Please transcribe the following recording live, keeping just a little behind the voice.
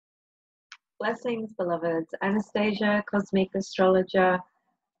Blessings, beloveds. Anastasia, Cosmic Astrologer.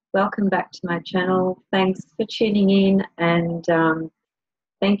 Welcome back to my channel. Thanks for tuning in, and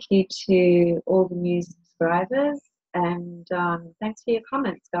thank you to all the new subscribers. And thanks for your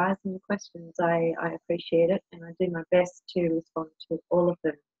comments, guys, and your questions. I appreciate it, and I do my best to respond to all of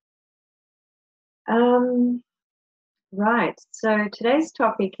them. Right, so today's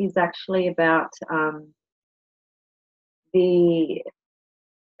topic is actually about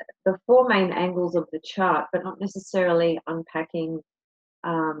the four main angles of the chart, but not necessarily unpacking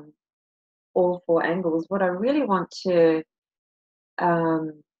all four angles. What I really want to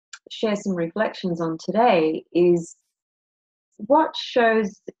share some reflections on today is what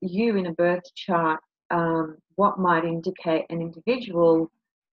shows you in a birth chart, what might indicate an individual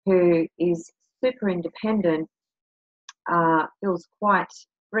who is super independent, feels quite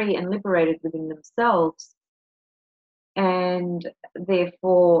free and liberated within themselves, and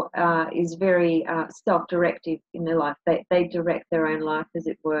therefore is very self-directive in their life. They direct their own life, as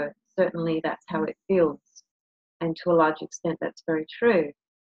it were. Certainly that's how it feels, and to a large extent that's very true.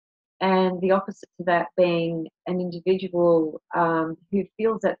 And the opposite to that being an individual who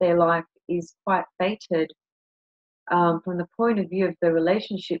feels that their life is quite fated from the point of view of the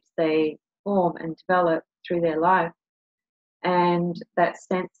relationships they form and develop through their life, and that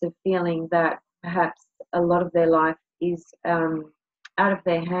sense of feeling that perhaps a lot of their life is out of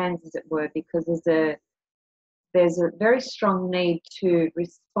their hands, as it were, because there's a very strong need to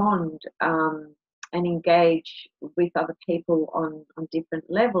respond and engage with other people on different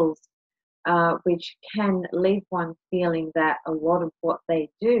levels, which can leave one feeling that a lot of what they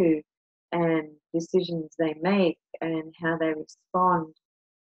do and decisions they make and how they respond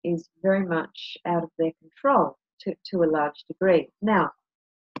is very much out of their control to a large degree. Now,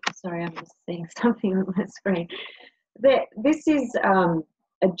 sorry, I'm just seeing something on my screen. This is a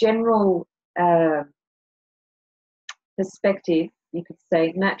general perspective, you could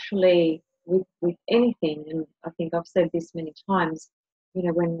say, naturally with anything, and I think I've said this many times, you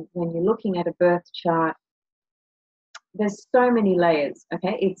know, when you're looking at a birth chart, there's so many layers,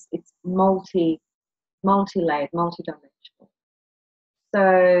 okay? It's multi-layered, multi-dimensional.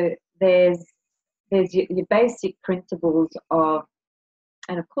 So there's your basic principles of,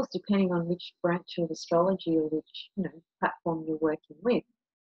 and of course, depending on which branch of astrology or which, you know, platform you're working with,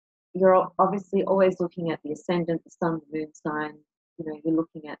 you're obviously always looking at the ascendant, the sun, the moon sign. You know, you're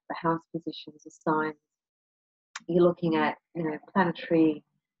looking at the house positions, the signs. You're looking at, you know, planetary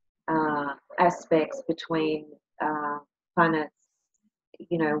aspects between planets.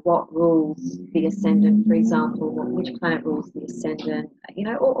 You know, what rules the ascendant, for example, which planet rules the ascendant. You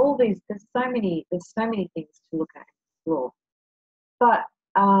know, all these. There's so many things to look at and explore. But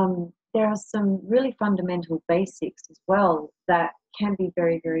there are some really fundamental basics as well that can be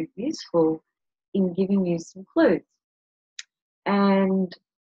very, very useful in giving you some clues. And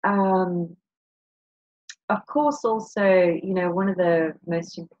of course, also, you know, one of the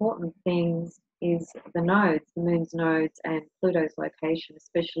most important things is the nodes, the moon's nodes and Pluto's location,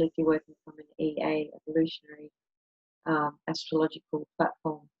 especially if you're working from an EA, evolutionary astrological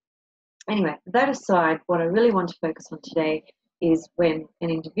platform. Anyway, that aside, what I really want to focus on today is when an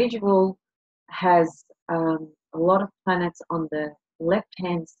individual has a lot of planets on the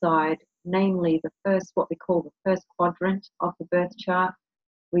left-hand side, namely the first, what we call the first quadrant of the birth chart,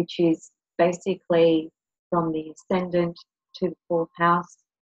 which is basically from the ascendant to the fourth house,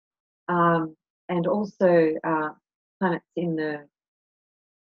 and also planets in the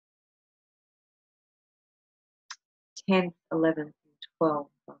 10th, 11th, and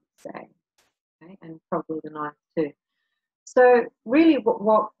 12th, I would say, okay, and probably the 9th too. So really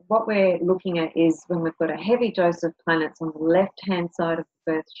what we're looking at is when we've got a heavy dose of planets on the left-hand side of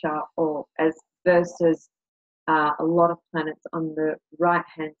the birth chart, or as versus a lot of planets on the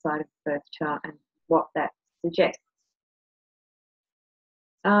right-hand side of the birth chart, and what that suggests.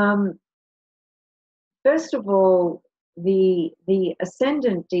 First of all, the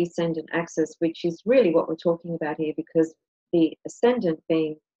ascendant descendant axis, which is really what we're talking about here, because the ascendant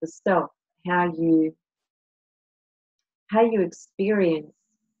being the self, how you experience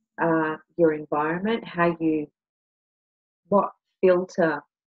your environment, what filter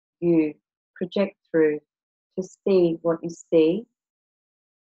you project through to see what you see.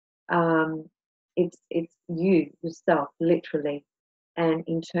 It's you, yourself, literally, and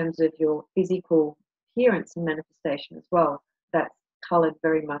in terms of your physical appearance and manifestation as well. That's coloured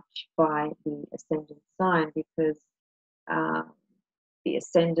very much by the ascendant sign, because the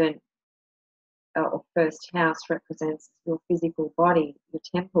ascendant or first house represents your physical body, your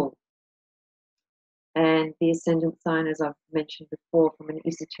temple. And the ascendant sign, as I've mentioned before, from an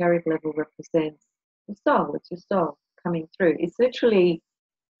esoteric level, represents the soul. It's your soul coming through. It's literally,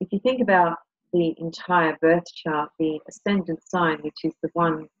 if you think about the entire birth chart, the ascendant sign, which is the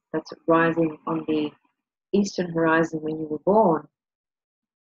one that's rising on the eastern horizon when you were born,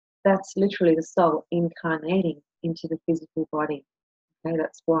 that's literally the soul incarnating into the physical body. Okay,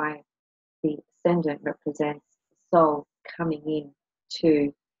 that's why the ascendant represents the soul coming in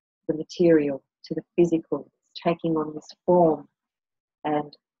to the material, to the physical, it's taking on this form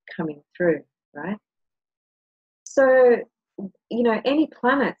and coming through, right? So, you know, any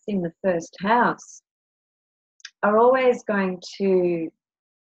planets in the first house are always going to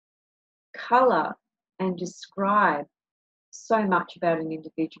color and describe so much about an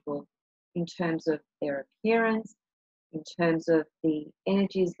individual in terms of their appearance, in terms of the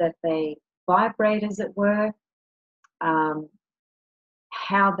energies that they vibrate, as it were,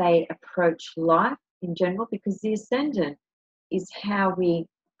 how they approach life in general, because the ascendant is how we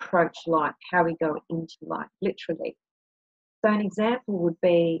approach life, how we go into life, literally. So an example would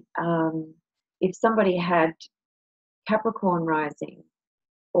be if somebody had Capricorn rising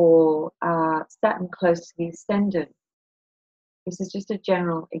or Saturn close to the ascendant. This is just a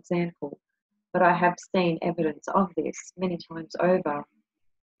general example, but I have seen evidence of this many times over,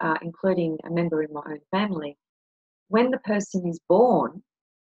 including a member in my own family. When the person is born,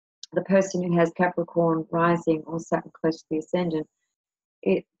 the person who has Capricorn rising or Saturn close to the ascendant,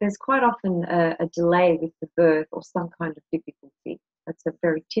 there's quite often a delay with the birth or some kind of difficulty. That's a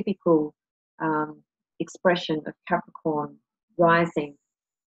very typical expression of Capricorn rising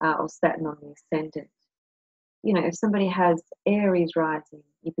or Saturn on the ascendant. You know, if somebody has Aries rising,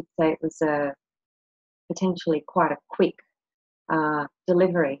 you could say it was potentially quite a quick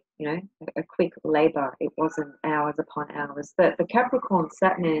delivery, you know, a quick labour. It wasn't hours upon hours. The Capricorn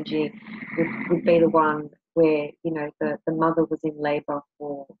Saturn energy would be the one where, you know, the mother was in labour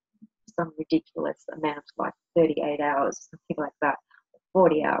for some ridiculous amount, like 38 hours, something like that,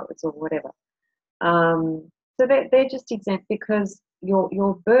 40 hours or whatever. So they're just exempt because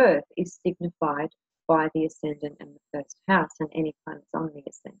your birth is signified by the ascendant and the first house and any planets on the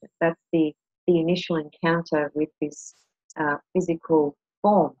ascendant. That's the initial encounter with this physical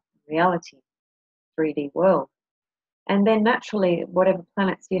form, reality, 3D world. And then naturally, whatever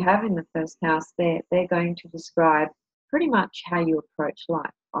planets you have in the first house, they're going to describe pretty much how you approach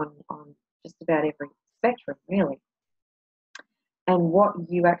life on just about every spectrum, really. And what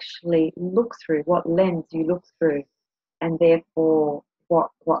you actually look through, what lens you look through, and therefore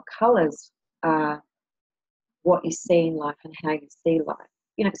what colours what you see in life and how you see life.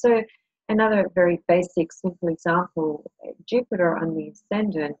 You know, so another very basic, simple example, Jupiter on the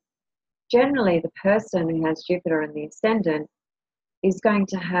ascendant, generally the person who has Jupiter in the ascendant is going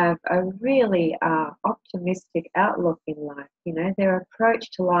to have a really optimistic outlook in life. You know, their approach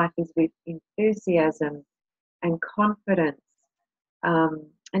to life is with enthusiasm and confidence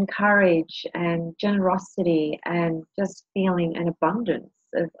and courage and generosity and just feeling an abundance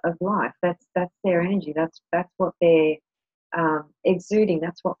of life. That's their energy. That's what they're exuding.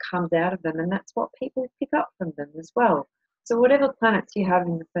 That's what comes out of them, and that's what people pick up from them as well. So whatever planets you have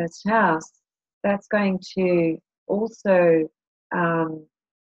in the first house, that's going to also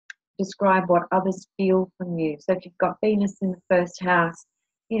describe what others feel from you. So if you've got Venus in the first house,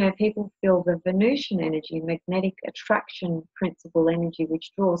 you know, people feel the Venusian energy, magnetic attraction principle energy,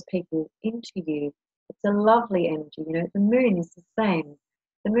 which draws people into you. It's a lovely energy. You know, the moon is the same.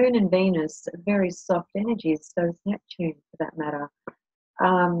 The moon and Venus are very soft energies, so is Neptune for that matter.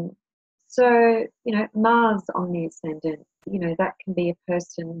 So, you know, Mars on the ascendant, you know, that can be a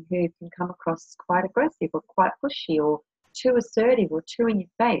person who can come across as quite aggressive or quite pushy or too assertive or too in your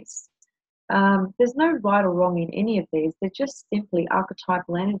face. There's no right or wrong in any of these. They're just simply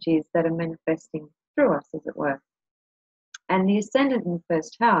archetypal energies that are manifesting through us, as it were. And the ascendant in the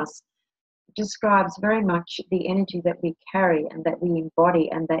first house describes very much the energy that we carry and that we embody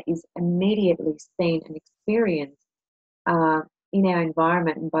and that is immediately seen and experienced in our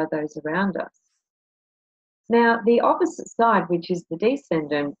environment and by those around us. Now, the opposite side, which is the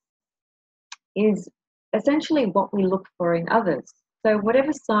descendant, is essentially what we look for in others. So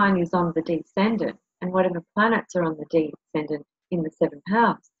whatever sign is on the descendant and whatever planets are on the descendant in the seventh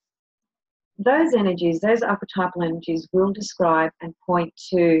house, those energies, those archetypal energies will describe and point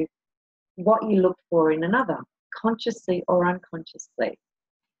to what you look for in another, consciously or unconsciously.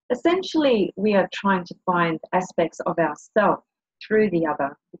 Essentially, we are trying to find aspects of ourselves through the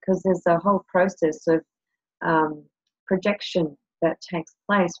other because there's a whole process of projection that takes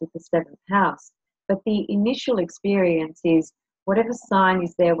place with the seventh house. But the initial experience is whatever sign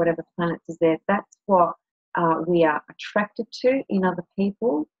is there, whatever planets is there, that's what we are attracted to in other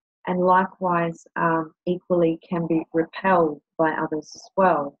people, and likewise equally can be repelled by others as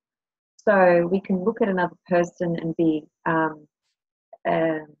well. So we can look at another person and be,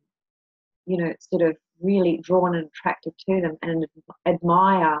 you know, sort of really drawn and attracted to them and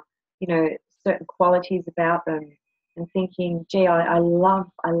admire, you know, certain qualities about them, and thinking, gee, I love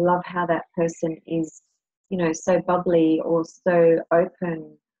how that person is, you know, so bubbly or so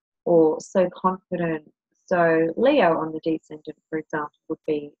open or so confident. So Leo on the descendant, for example, would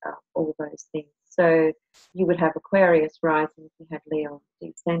be all those things. So you would have Aquarius rising if you had Leo on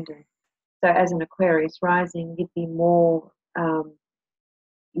the descendant. So as an Aquarius rising, you'd be more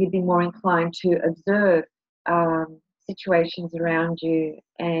inclined to observe situations around you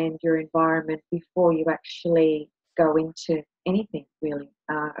and your environment before you actually go into anything, really.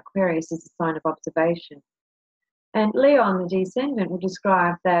 Aquarius is a sign of observation. And Leo on the descendant will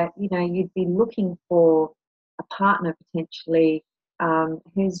describe that, you know, you'd be looking for a partner potentially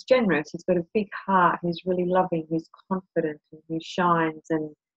who's generous, who's got a big heart, who's really loving, who's confident, and who shines. And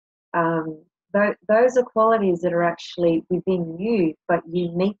those are qualities that are actually within you, but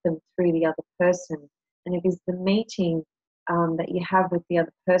you meet them through the other person. And it is the meeting that you have with the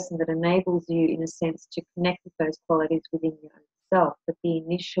other person that enables you, in a sense, to connect with those qualities within your own self. But the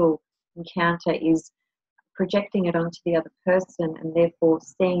initial encounter is projecting it onto the other person, and therefore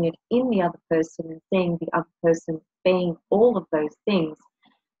seeing it in the other person and seeing the other person being all of those things,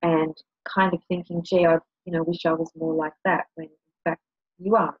 and kind of thinking, gee, I wish I was more like that, when in fact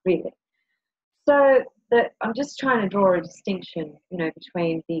you are, really. So I'm just trying to draw a distinction, you know,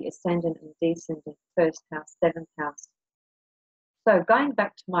 between the ascendant and descendant, first house, seventh house. So going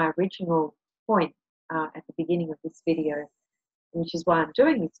back to my original point at the beginning of this video, which is why I'm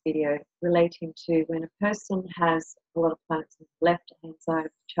doing this video, relating to when a person has a lot of planets on the left-hand side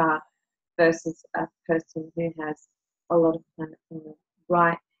of the chart versus a person who has a lot of planets on the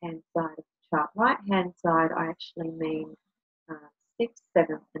right-hand side of the chart. Right-hand side, I actually mean 6th,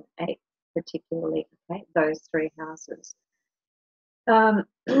 7th, and 8th, particularly, okay, those three houses.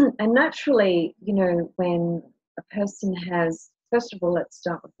 And naturally, you know, when a person has, first of all, let's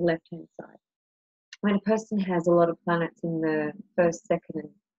start with the left-hand side. When a person has a lot of planets in the first, second, and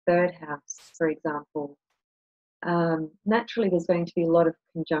third house, for example, naturally there's going to be a lot of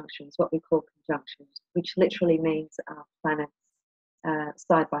conjunctions, what we call conjunctions, which literally means planets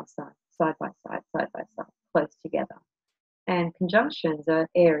side by side, side by side, side by side, close together. And conjunctions are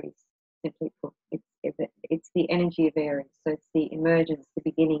Aries, simply put. It's the energy of Aries. So it's the emergence, the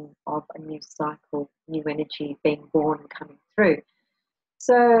beginning of a new cycle, new energy being born and coming through.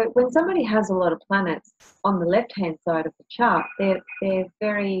 So when somebody has a lot of planets on the left-hand side of the chart, they're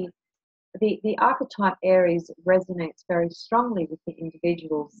very, the archetype Aries resonates very strongly with the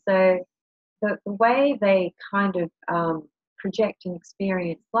individual. So the way they kind of project and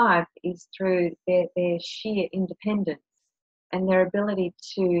experience life is through their sheer independence and their ability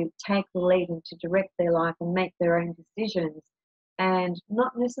to take the lead and to direct their life and make their own decisions, and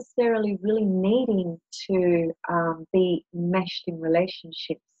not necessarily really needing to be meshed in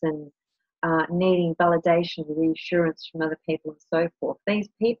relationships and needing validation, reassurance from other people and so forth. These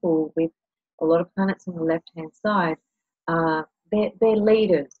people with a lot of planets on the left-hand side, they're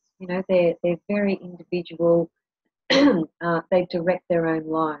leaders, you know, they're very individual. They direct their own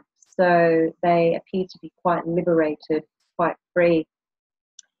lives. So they appear to be quite liberated, quite free,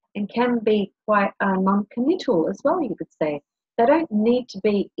 and can be quite non-committal as well, you could say. They don't need to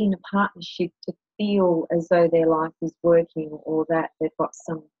be in a partnership to feel as though their life is working or that they've got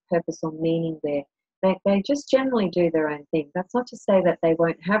some purpose or meaning there. They just generally do their own thing. That's not to say that they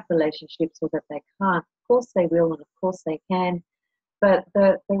won't have relationships or that they can't. Of course they will, and of course they can. But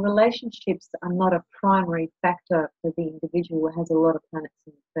the relationships are not a primary factor for the individual who has a lot of planets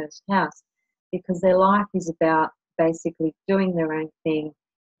in the first house, because their life is about basically doing their own thing,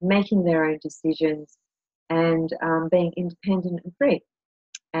 making their own decisions, and being independent and free.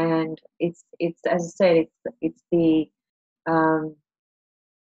 And it's as I said, it's the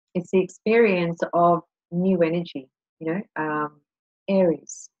experience of new energy, you know,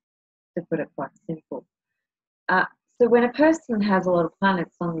 Aries, to put it quite simple. So when a person has a lot of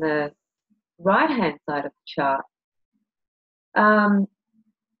planets on the right-hand side of the chart, 6th,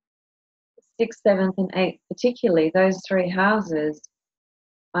 7th, and 8th particularly, those three houses,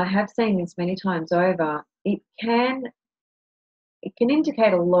 I have seen this many times over, it can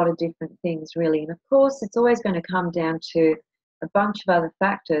indicate a lot of different things, really. And of course, it's always going to come down to a bunch of other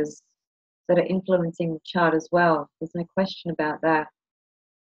factors that are influencing the chart as well. There's no question about that.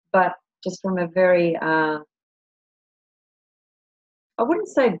 But just from a very I wouldn't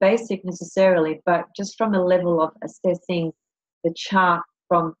say basic necessarily, but just from a level of assessing the chart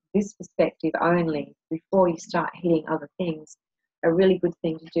from this perspective only before you start hitting other things, a really good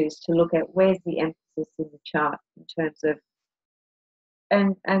thing to do is to look at where's the emphasis in the chart in terms of,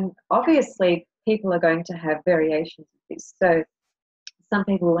 and obviously people are going to have variations of this. So some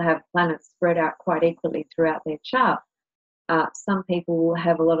people will have planets spread out quite equally throughout their chart. Some people will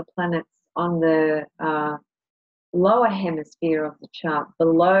have a lot of planets on the lower hemisphere of the chart,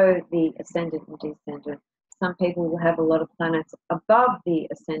 below the ascendant and descendant. Some people will have a lot of planets above the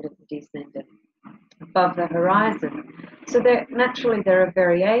ascendant and descendant, above the horizon. So naturally there are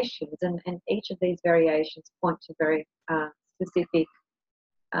variations, and each of these variations point to very specific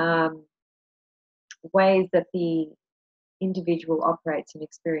ways that the individual operates and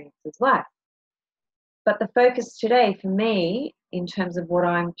experiences life. But the focus today for me, in terms of what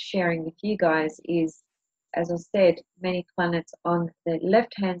I'm sharing with you guys, is, as I said, many planets on the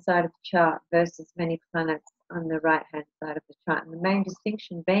left-hand side of the chart versus many planets on the right-hand side of the chart. And the main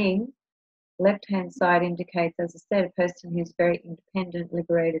distinction being, left-hand side indicates, as I said, a person who's very independent,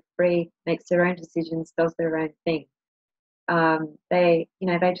 liberated, free, makes their own decisions, does their own thing. They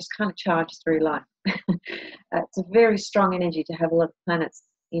just kind of charge through life. It's a very strong energy to have a lot of planets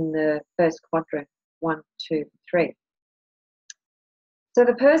in the first quadrant, 1, 2, 3. So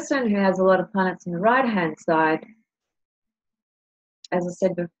the person who has a lot of planets on the right-hand side, as I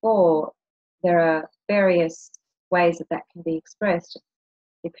said before, there are various ways that can be expressed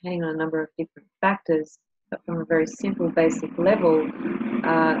depending on a number of different factors. But from a very simple, basic level,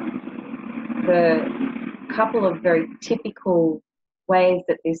 the couple of very typical ways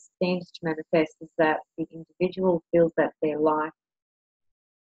that this seems to manifest is that the individual feels that their life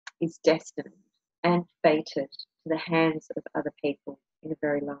is destined and fated to the hands of other people in a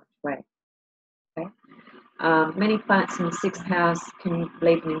very large way. Okay? Many planets in the 6th house can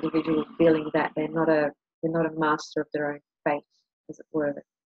leave an individual feeling that they're not a master of their own fate, as it were.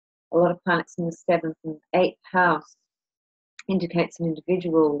 A lot of planets in the 7th and 8th house indicates an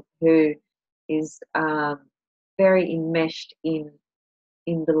individual who is very enmeshed in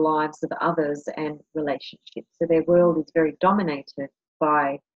the lives of others and relationships. So their world is very dominated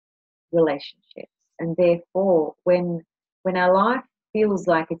by relationships, and therefore when our life feels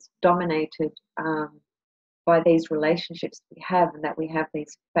like it's dominated by these relationships we have, and that we have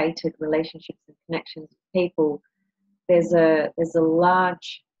these fated relationships and connections with people, there's a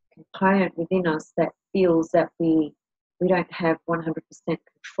large component within us that feels that we don't have 100%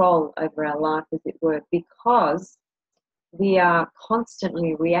 control over our life, as it were, because we are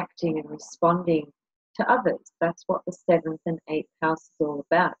constantly reacting and responding to others. That's what the 7th and 8th house is all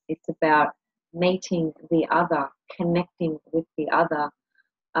about. It's about meeting the other, connecting with the other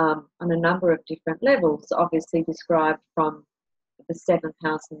on a number of different levels, obviously described from the 7th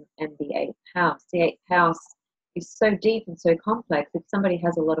house and the 8th house. The 8th house is so deep and so complex. If somebody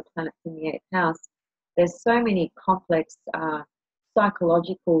has a lot of planets in the 8th house, there's so many complex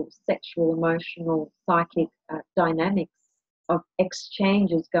psychological, sexual, emotional, psychic dynamics of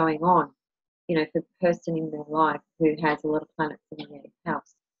exchanges going on, for the person in their life who has a lot of planets in the 8th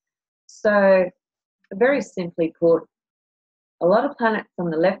house. So, very simply put, a lot of planets on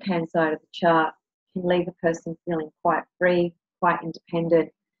the left-hand side of the chart can leave a person feeling quite free, quite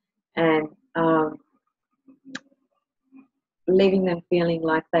independent, and leaving them feeling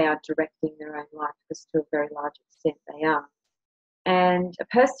like they are directing their own life, because to a very large extent they are. And a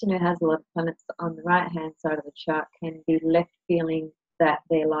person who has a lot of planets on the right-hand side of the chart can be left feeling that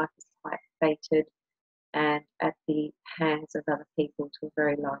their life is quite fated and at the hands of other people to a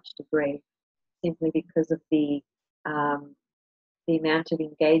very large degree, simply because of the amount of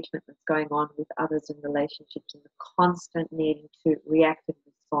engagement that's going on with others in relationships, and the constant needing to react and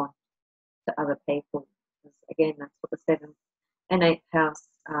respond to other people. Because again, that's what the 7th and 8th house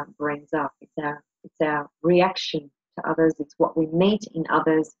brings up. It's our reaction to others. It's what we meet in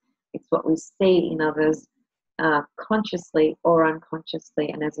others. It's what we see in others, consciously or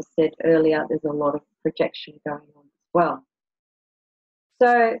unconsciously. And as I said earlier, there's a lot of projection going on as well.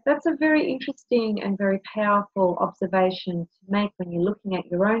 So that's a very interesting and very powerful observation to make when you're looking at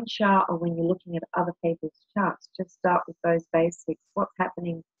your own chart or when you're looking at other people's charts. Just start with those basics. What's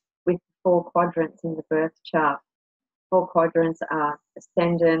happening with the 4 quadrants in the birth chart? 4 quadrants are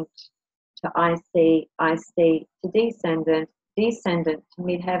ascendant to IC, IC to descendant, descendant to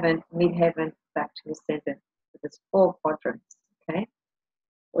midheaven, midheaven back to ascendant. So there's 4 quadrants, okay?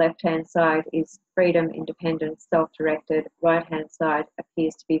 Left-hand side is freedom, independence, self-directed. Right-hand side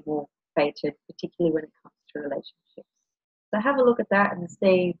appears to be more fated, particularly when it comes to relationships. So have a look at that and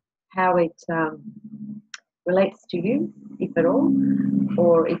see how it relates to you, if at all,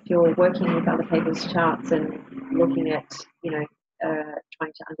 or if you're working with other people's charts and looking at,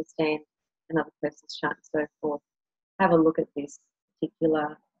 trying to understand another person's chart and so forth, have a look at this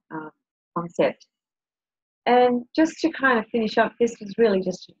particular concept. And just to kind of finish up, this was really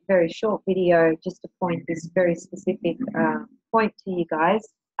just a very short video, just to point this very specific point to you guys.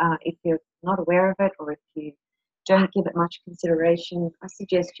 If you're not aware of it, or if you don't give it much consideration, I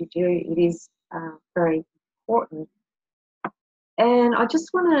suggest you do. It is very important. And I just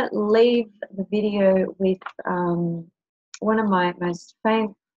want to leave the video with one of my most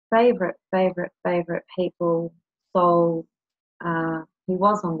favorite people, soul. He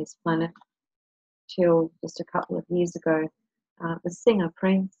was on this planet till just a couple of years ago, the singer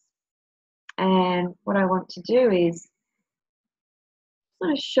Prince. And what I want to do is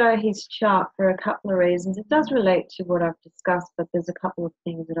sort of show his chart for a couple of reasons. It does relate to what I've discussed, but there's a couple of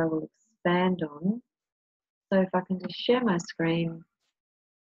things that I will expand on. So if I can just share my screen.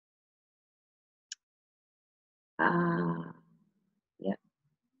 Yep.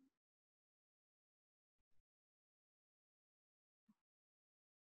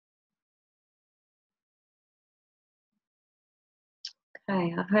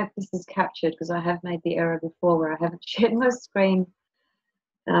 Okay, I hope this is captured, because I have made the error before where I haven't shared my screen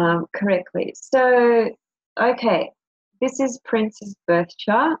correctly. So, okay, this is Prince's birth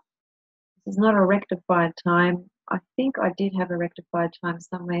chart. This is not a rectified time. I think I did have a rectified time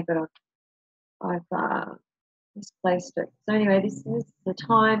somewhere, but I've misplaced it. So anyway, this is the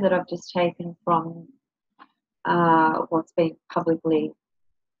time that I've just taken from what's been publicly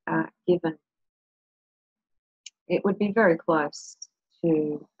given. It would be very close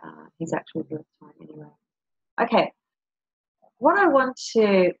to his actual birth time anyway. Okay, what I want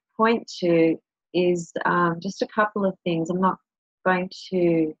to point to is just a couple of things. I'm not going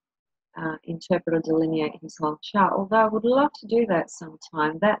to interpret or delineate his whole chart, although I would love to do that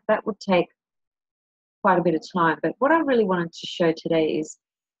sometime. That would take quite a bit of time. But what I really wanted to show today is,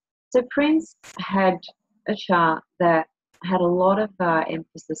 so Prince had a chart that had a lot of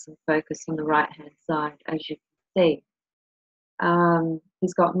emphasis and focus on the right-hand side, as you can see.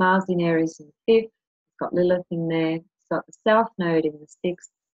 He's got Mars in Aries in the 5th, he's got Lilith in there, he's got the South Node in the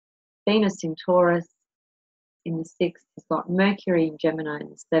 6th, Venus in Taurus in the 6th, he's got Mercury in Gemini in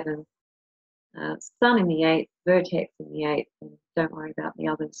the 7th, Sun in the 8th, Vertex in the 8th, and don't worry about the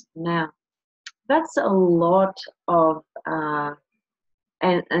others now. That's a lot of,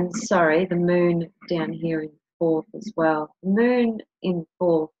 and sorry, the Moon down here in 4th as well. The Moon in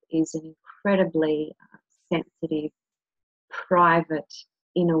 4th is an incredibly sensitive, private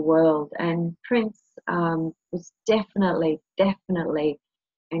inner world, and Prince was definitely an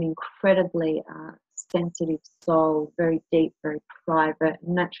incredibly sensitive soul, very deep, very private.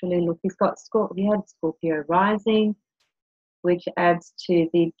 Naturally, look, he had Scorpio rising, which adds to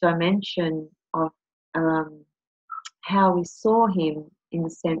the dimension of how we saw him, in the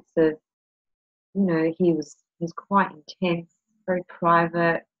sense of, he was quite intense, very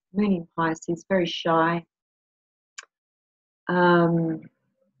private, Moon in Pisces, very shy. Sun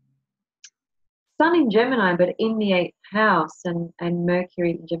in Gemini, but in the 8th house, and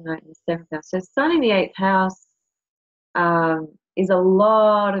Mercury in Gemini in the 7th house. So Sun in the 8th house is a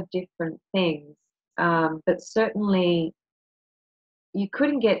lot of different things, but certainly you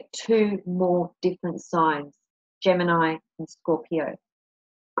couldn't get two more different signs, Gemini and Scorpio.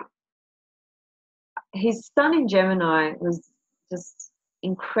 His Sun in Gemini was just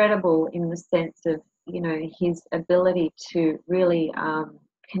incredible in the sense of, his ability to really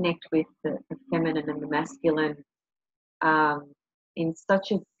connect with the feminine and the masculine in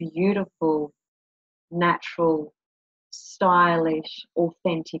such a beautiful, natural, stylish,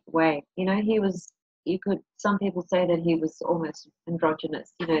 authentic way. Some people say that he was almost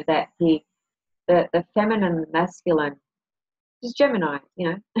androgynous, that the feminine and the masculine, just Gemini,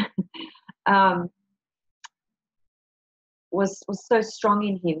 was so strong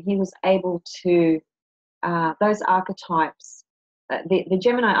in him. He was able to, those archetypes, the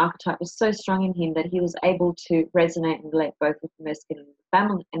Gemini archetype was so strong in him that he was able to resonate and relate both with the masculine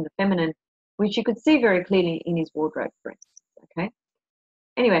and the feminine, which you could see very clearly in his wardrobe, for instance. Okay.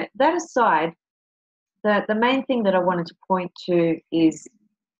 Anyway, that aside, the main thing that I wanted to point to is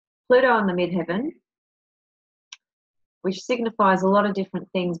Pluto in the midheaven, which signifies a lot of different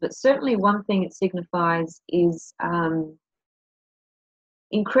things, but certainly one thing it signifies is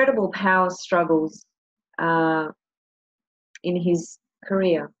incredible power struggles in his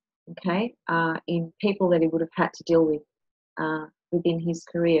career, okay, in people that he would have had to deal with within his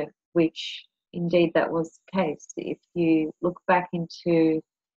career, which indeed that was the case. If you look back into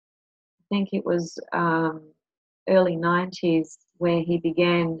think it was early 90s, where he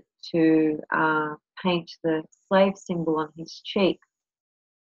began to paint the slave symbol on his cheek,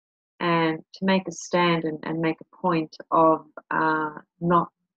 and to make a stand and make a point of not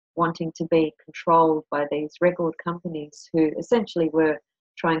wanting to be controlled by these record companies who essentially were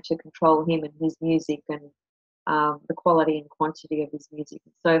trying to control him and his music, and the quality and quantity of his music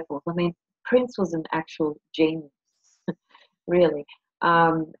and so forth. I mean, Prince was an actual genius, really.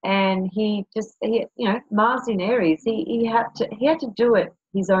 And he just, you know, Mars in Aries, he had to do it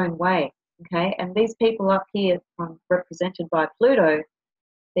his own way, okay? And these people up here, represented by Pluto,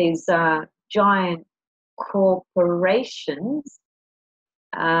 these giant corporations,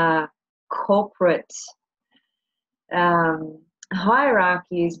 corporate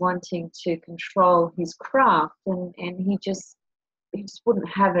hierarchy, is wanting to control his craft, and he just wouldn't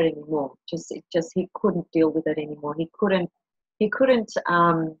have it anymore. He couldn't deal with it anymore. He couldn't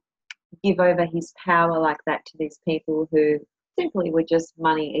give over his power like that to these people who simply were just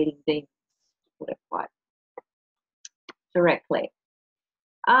money-eating demons, to put it quite directly.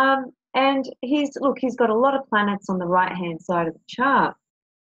 And he's got a lot of planets on the right-hand side of the chart,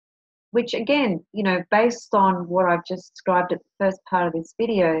 which again, you know, based on what I've just described at the first part of this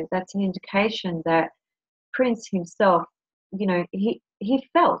video, that's an indication that Prince himself, you know, he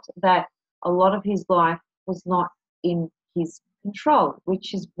felt that a lot of his life was not in his control,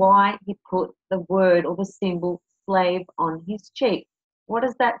 which is why he put the word or the symbol slave on his cheek. What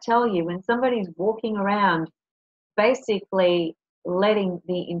does that tell you? When somebody's walking around basically letting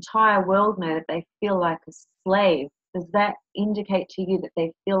the entire world know that they feel like a slave, does that indicate to you that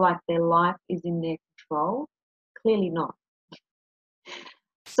they feel like their life is in their control? Clearly not.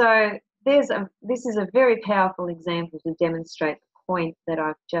 So this is a very powerful example to demonstrate the point that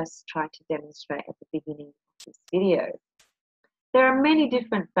I've just tried to demonstrate at the beginning of this video. There are many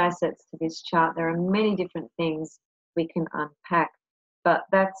different facets to this chart. There are many different things we can unpack, but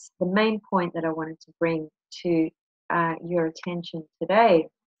that's the main point that I wanted to bring to your attention today,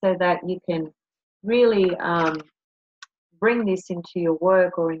 so that you can really bring this into your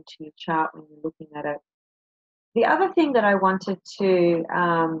work or into your chart when you're looking at it. The other thing that I wanted to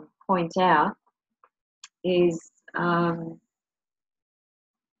point out is,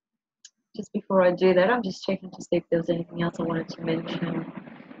 just before I do that, I'm just checking to see if there was anything else I wanted to mention.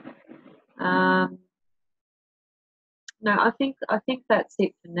 No, I think that's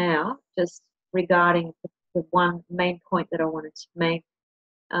it for now, just regarding the one main point that I wanted to make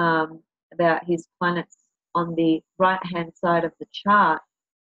about his planets on the right-hand side of the chart.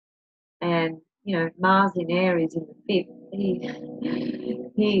 And, you know, Mars in Aries in the fifth,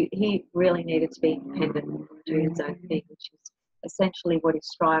 he really needed to be independent and do his own thing, which is essentially what he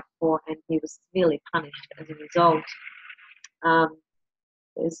strived for, and he was severely punished as a result.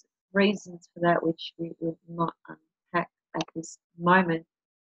 There's reasons for that which we will not unpack at this moment,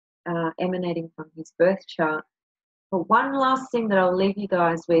 emanating from his birth chart. But one last thing that I'll leave you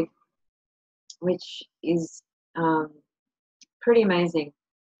guys with, which is pretty amazing.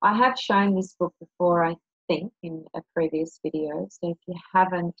 I have shown this book before, I think, in a previous video. So if you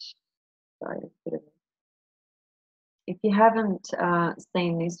haven't, if you haven't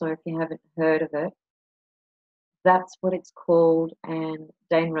seen this, or if you haven't heard of it, that's what it's called. And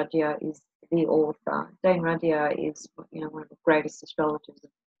Dane Rudhyar is the author. Dane Rudhyar is, you know, one of the greatest astrologers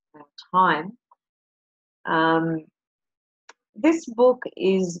of our time. This book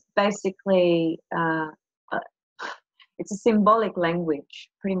is basically it's a symbolic language,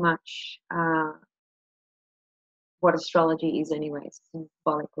 pretty much what astrology is anyway. It's a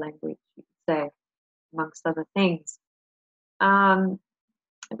symbolic language, you could say, amongst other things.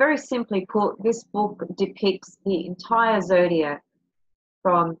 Very simply put, this book depicts the entire zodiac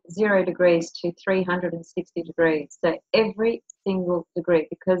from 0 degrees to 360 degrees. So every single degree,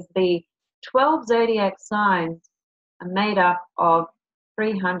 because the 12 zodiac signs are made up of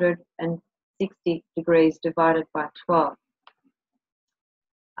 360 degrees divided by 12,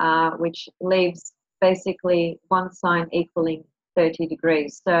 which leaves basically one sign equaling 30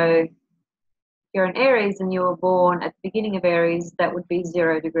 degrees. So if you're an Aries and you were born at the beginning of Aries, that would be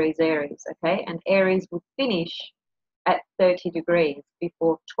 0 degrees Aries, okay? And Aries would finish at 30 degrees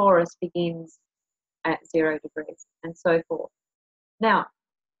before Taurus begins at 0 degrees, and so forth. Now,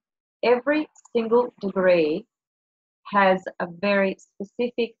 every single degree has a very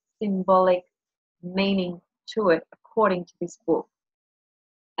specific symbolic meaning to it according to this book.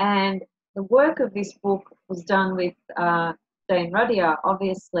 And the work of this book was done with Dane Rudhyar,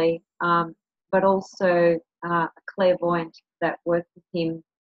 obviously, but also a clairvoyant that worked with him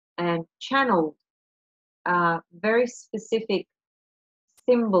and channeled very specific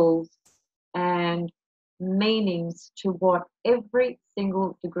symbols and meanings to what every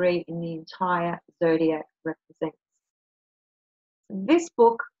single degree in the entire zodiac represents. This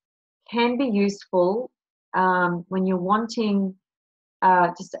book can be useful when you're wanting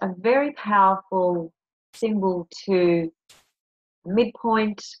just a very powerful symbol to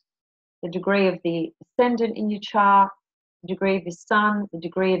midpoint, the degree of the ascendant in your chart, the degree of your sun, the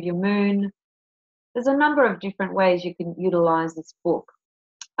degree of your moon. There's a number of different ways you can utilize this book.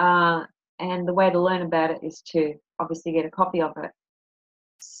 And the way to learn about it is to obviously get a copy of it.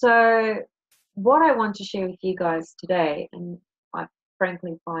 So what I want to share with you guys today, and I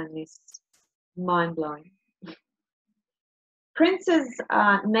frankly find this mind-blowing. Prince's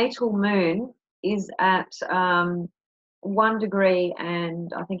natal moon is at 1 degree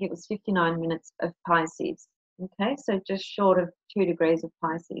and I think it was 59 minutes of Pisces. Okay, so just short of 2 degrees of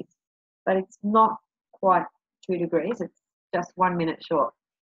Pisces. But it's not quite 2 degrees, it's just 1 minute short.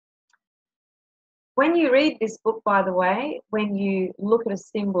 When you read this book, by the way, when you look at a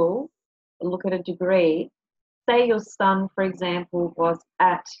symbol, look at a degree, say your sun, for example, was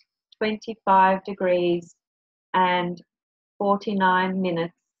at 25 degrees and 49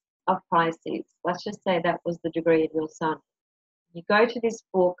 minutes of Pisces. Let's just say that was the degree of your sun. You go to this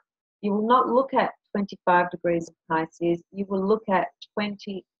book, you will not look at 25 degrees of Pisces, you will look at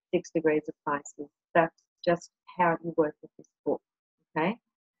 26 degrees of Pisces. That's just how you work with this book, okay?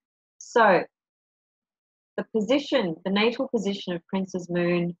 So, the position, the natal position of Prince's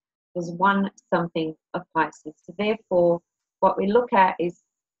moon was 1 something of Pisces. So therefore, what we look at is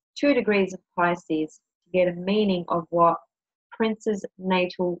 2 degrees of Pisces to get a meaning of what Prince's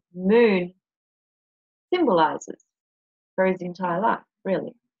natal moon symbolizes for his entire life,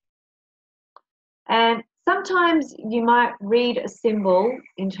 really. And sometimes you might read a symbol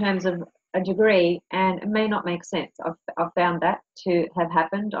in terms of a degree and it may not make sense. I've found that to have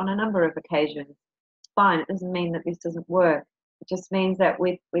happened on a number of occasions. It's fine, it doesn't mean that this doesn't work. It just means that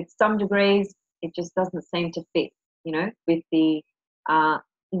with some degrees, it just doesn't seem to fit, you know, with the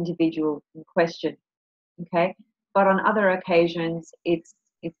individual in question, okay? But on other occasions, it's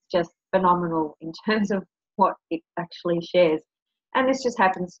just phenomenal in terms of what it actually shares. And this just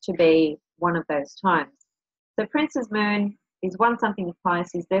happens to be one of those times. So Prince's moon is 1 something of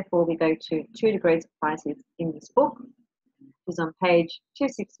Pisces, therefore we go to 2 degrees of Pisces in this book, which is on page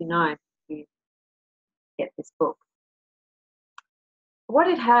 269 if you get this book. What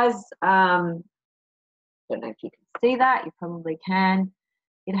it has, I don't know if you can see that, you probably can.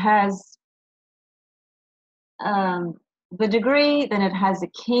 It has the degree, then it has a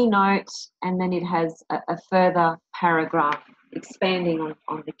keynote, and then it has a further paragraph expanding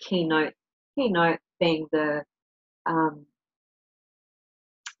on the keynote. Keynote being the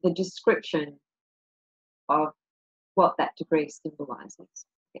description of what that degree symbolizes.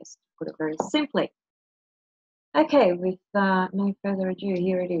 Yes, to put it very simply. Okay, with no further ado,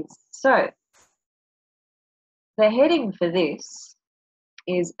 here it is. So, the heading for this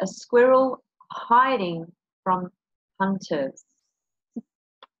is a squirrel hiding from hunters.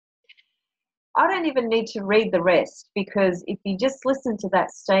 I don't even need to read the rest because if you just listen to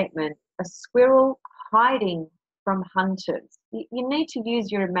that statement, a squirrel hiding from hunters, you need to use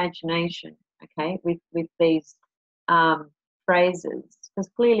your imagination, okay, with these phrases, because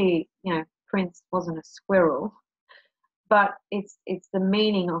clearly, you know, Prince wasn't a squirrel, but it's the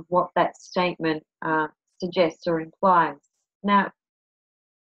meaning of what that statement suggests or implies. Now,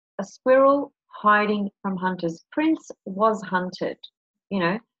 a squirrel hiding from hunters. Prince was hunted, you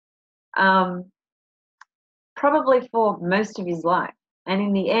know, probably for most of his life. And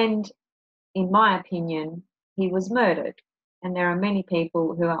in the end, in my opinion, he was murdered. And there are many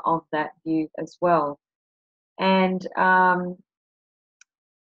people who are of that view as well. And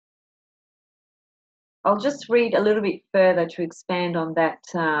I'll just read a little bit further to expand on that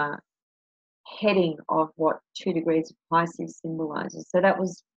heading of what 2 degrees of Pisces symbolizes. So that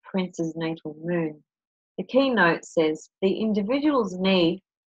was Prince's natal moon. The keynote says, the individual's need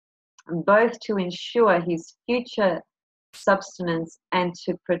both to ensure his future subsistence and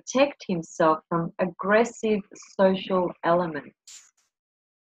to protect himself from aggressive social elements.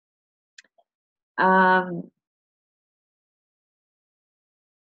 The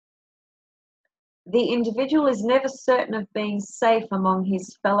individual is never certain of being safe among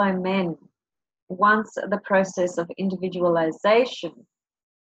his fellow men once the process of individualization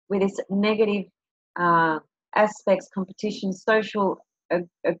with its negative aspects, competition, social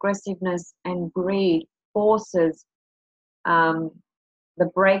aggressiveness and greed forces the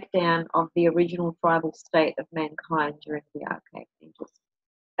breakdown of the original tribal state of mankind during the archaic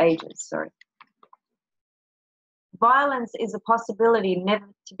ages. Violence is a possibility never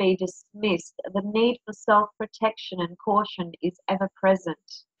to be dismissed. The need for self-protection and caution is ever present.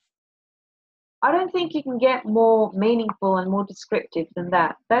 I don't think you can get more meaningful and more descriptive than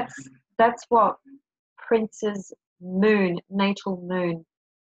that. That's what Prince's moon, natal moon,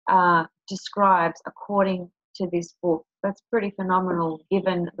 describes according to this book. That's pretty phenomenal,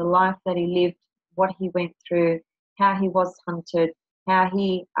 given the life that he lived, what he went through, how he was hunted, how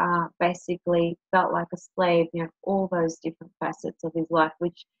he basically felt like a slave, you know, all those different facets of his life,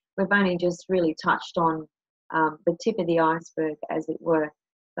 which we've only just really touched on the tip of the iceberg, as it were.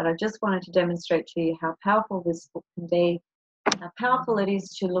 But I just wanted to demonstrate to you how powerful this book can be, how powerful it is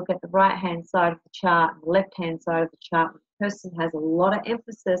to look at the right-hand side of the chart and the left-hand side of the chart. The person has a lot of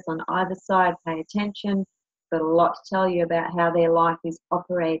emphasis on either side. Pay attention. Got a lot to tell you about how their life is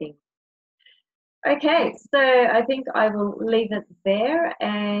operating. Okay, so I think I will leave it there,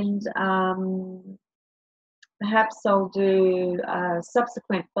 and perhaps I'll do a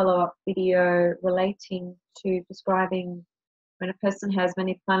subsequent follow-up video relating to describing when a person has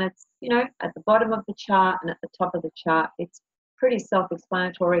many planets, you know, at the bottom of the chart and at the top of the chart. It's pretty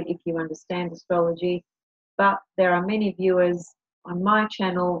self-explanatory if you understand astrology, but there are many viewers on my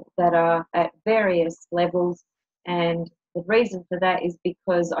channel that are at various levels, and the reason for that is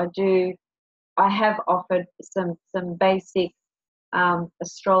because I have offered some basic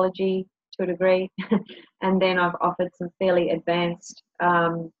astrology to a degree, and then I've offered some fairly advanced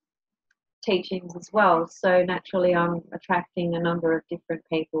teachings as well. So naturally I'm attracting a number of different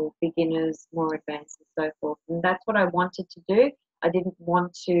people, beginners, more advanced, and so forth. And that's what I wanted to do. I didn't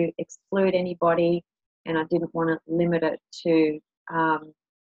want to exclude anybody, and I didn't want to limit it to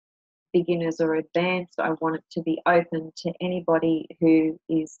beginners or advanced. I want it to be open to anybody who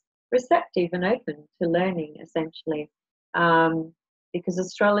is receptive and open to learning, essentially, because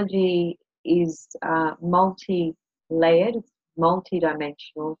astrology is multi-layered, it's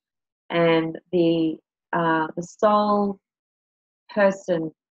multi-dimensional, and the sole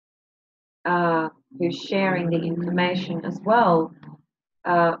person who's sharing the information as well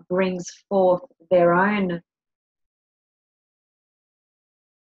brings forth their own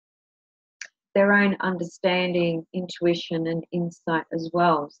understanding, intuition, and insight as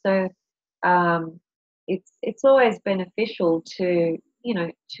well. So it's always beneficial to, you know,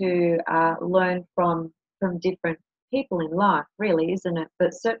 to learn from different people in life, really, isn't it?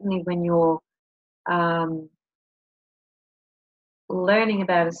 But certainly when you're learning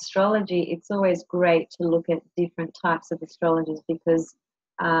about astrology, it's always great to look at different types of astrologers, because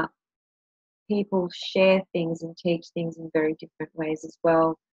people share things and teach things in very different ways as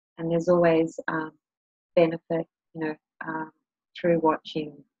well. And there's always benefit, you know, through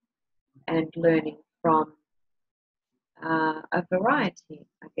watching and learning from a variety,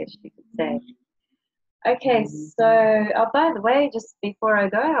 I guess you could say. Okay, so by the way, just before I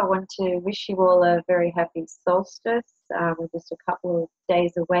go, I want to wish you all a very happy solstice. We're just a couple of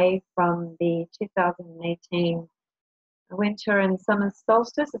days away from the 2018 winter and summer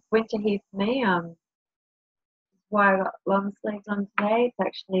solstice. It's winter here for me. Why I got long sleeves on today. It's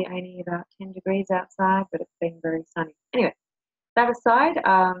actually only about 10 degrees outside, but it's been very sunny. Anyway, that aside,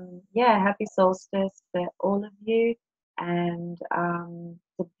 yeah, happy solstice for all of you. And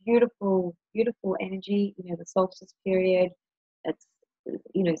the beautiful, beautiful energy, you know, the solstice period. It's,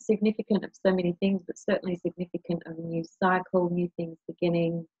 you know, significant of so many things, but certainly significant of a new cycle, new things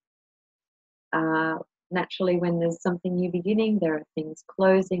beginning. Naturally, when there's something new beginning, there are things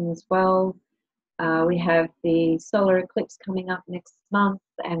closing as well. We have the solar eclipse coming up next month,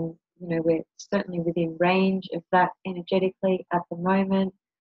 and you know, we're certainly within range of that energetically at the moment,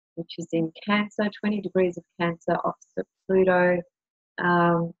 which is in Cancer, 20 degrees of Cancer opposite Pluto.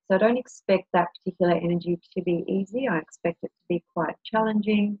 So I don't expect that particular energy to be easy. I expect it to be quite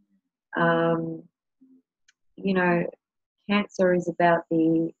challenging. You know, Cancer is about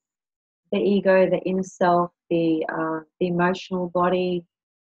the ego, the inner self, the emotional body,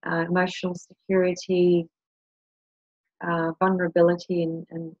 emotional security, vulnerability,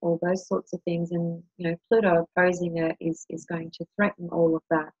 and all those sorts of things. And you know, Pluto opposing it is going to threaten all of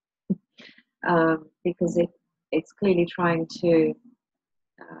that, because it's clearly trying to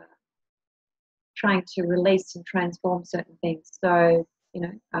release and transform certain things. So you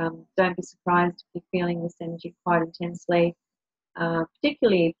know, don't be surprised if you're feeling this energy quite intensely,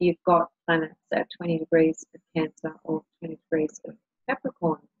 particularly if you've got planets at 20 degrees of Cancer or 20 degrees of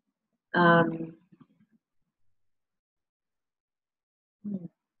Capricorn.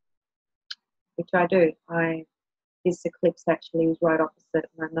 Which I do. This eclipse actually is right opposite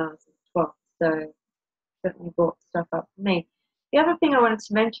my Mars in 12th, so certainly brought stuff up for me. The other thing I wanted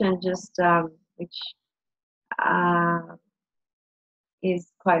to mention, just which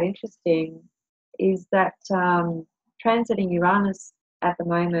is quite interesting is that transiting Uranus at the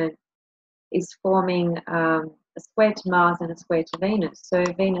moment is forming a square to Mars and a square to Venus. So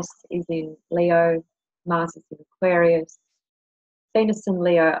Venus is in Leo, Mars is in Aquarius. Venus and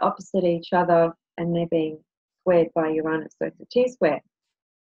Leo opposite each other, and they're being squared by Uranus, so it's a T-square.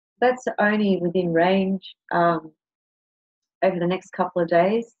 That's only within range over the next couple of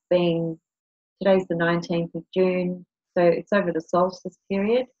days, being today's the 19th of June, so it's over the solstice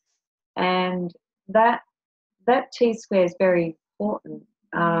period, and that T-square is very important,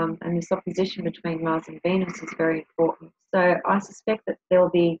 and this opposition between Mars and Venus is very important. So I suspect that there'll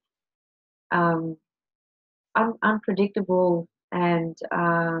be unpredictable and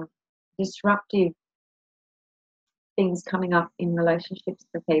disruptive things coming up in relationships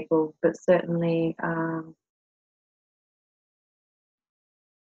for people, but certainly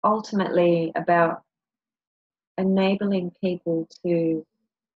ultimately about enabling people to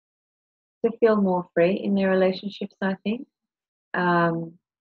feel more free in their relationships, I think.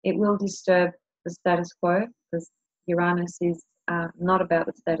 It will disturb the status quo because Uranus is not about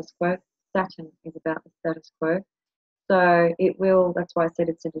the status quo. Saturn is about the status quo. So it will, that's why I said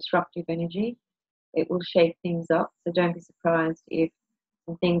it's a disruptive energy. It will shake things up. So don't be surprised if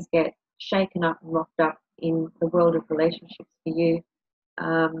some things get shaken up and rocked up in the world of relationships for you.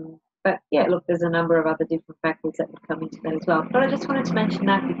 But yeah, look, there's a number of other different factors that would come into that as well. But I just wanted to mention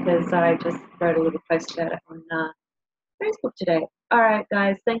that because I just wrote a little post about it on Facebook today. All right,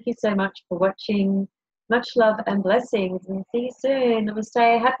 guys, thank you so much for watching. Much love and blessings, and see you soon.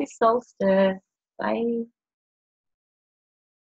 Namaste. Happy solstice. Bye.